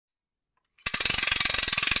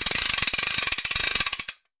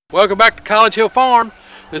Welcome back to College Hill Farm.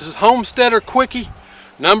 This is Homesteader Quickie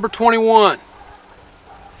number 21.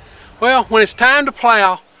 Well, when it's time to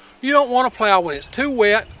plow, you don't want to plow when it's too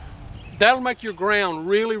wet. That'll make your ground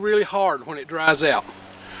really hard when it dries out.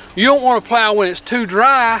 You don't want to plow when it's too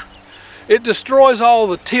dry. It destroys all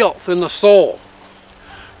the tilth in the soil.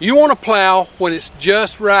 You want to plow when it's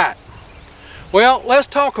just right. Well, let's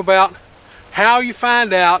talk about how you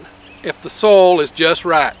find out if the soil is just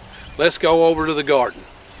right. Let's go over to the garden.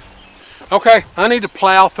 Okay, I need to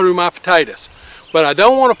plow through my potatoes, but I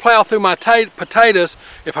don't want to plow through my potatoes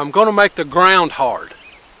if I'm going to make the ground hard.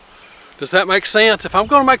 Does that make sense? If I'm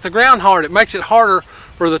going to make the ground hard, it makes it harder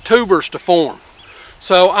for the tubers to form.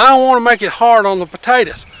 So I don't want to make it hard on the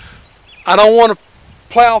potatoes. I don't want to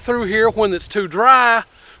plow through here when it's too dry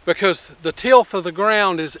because the tilth of the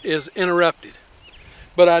ground is interrupted.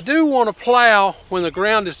 But I do want to plow when the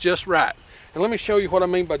ground is just right. And let me show you what I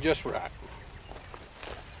mean by just right.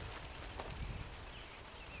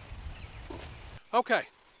 Okay,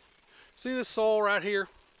 see this soil right here?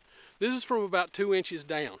 This is from about 2 inches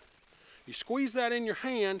down. You squeeze that in your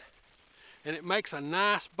hand and it makes a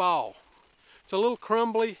nice ball. It's a little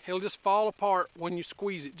crumbly, it'll just fall apart when you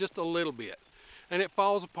squeeze it just a little bit. And it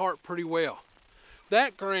falls apart pretty well.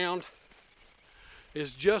 That ground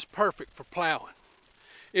is just perfect for plowing.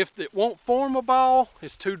 If it won't form a ball,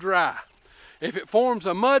 it's too dry. If it forms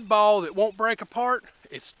a mud ball that won't break apart,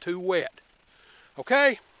 it's too wet.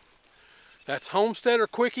 Okay? That's Homesteader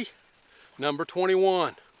Quickie number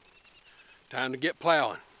 21. Time to get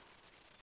plowing.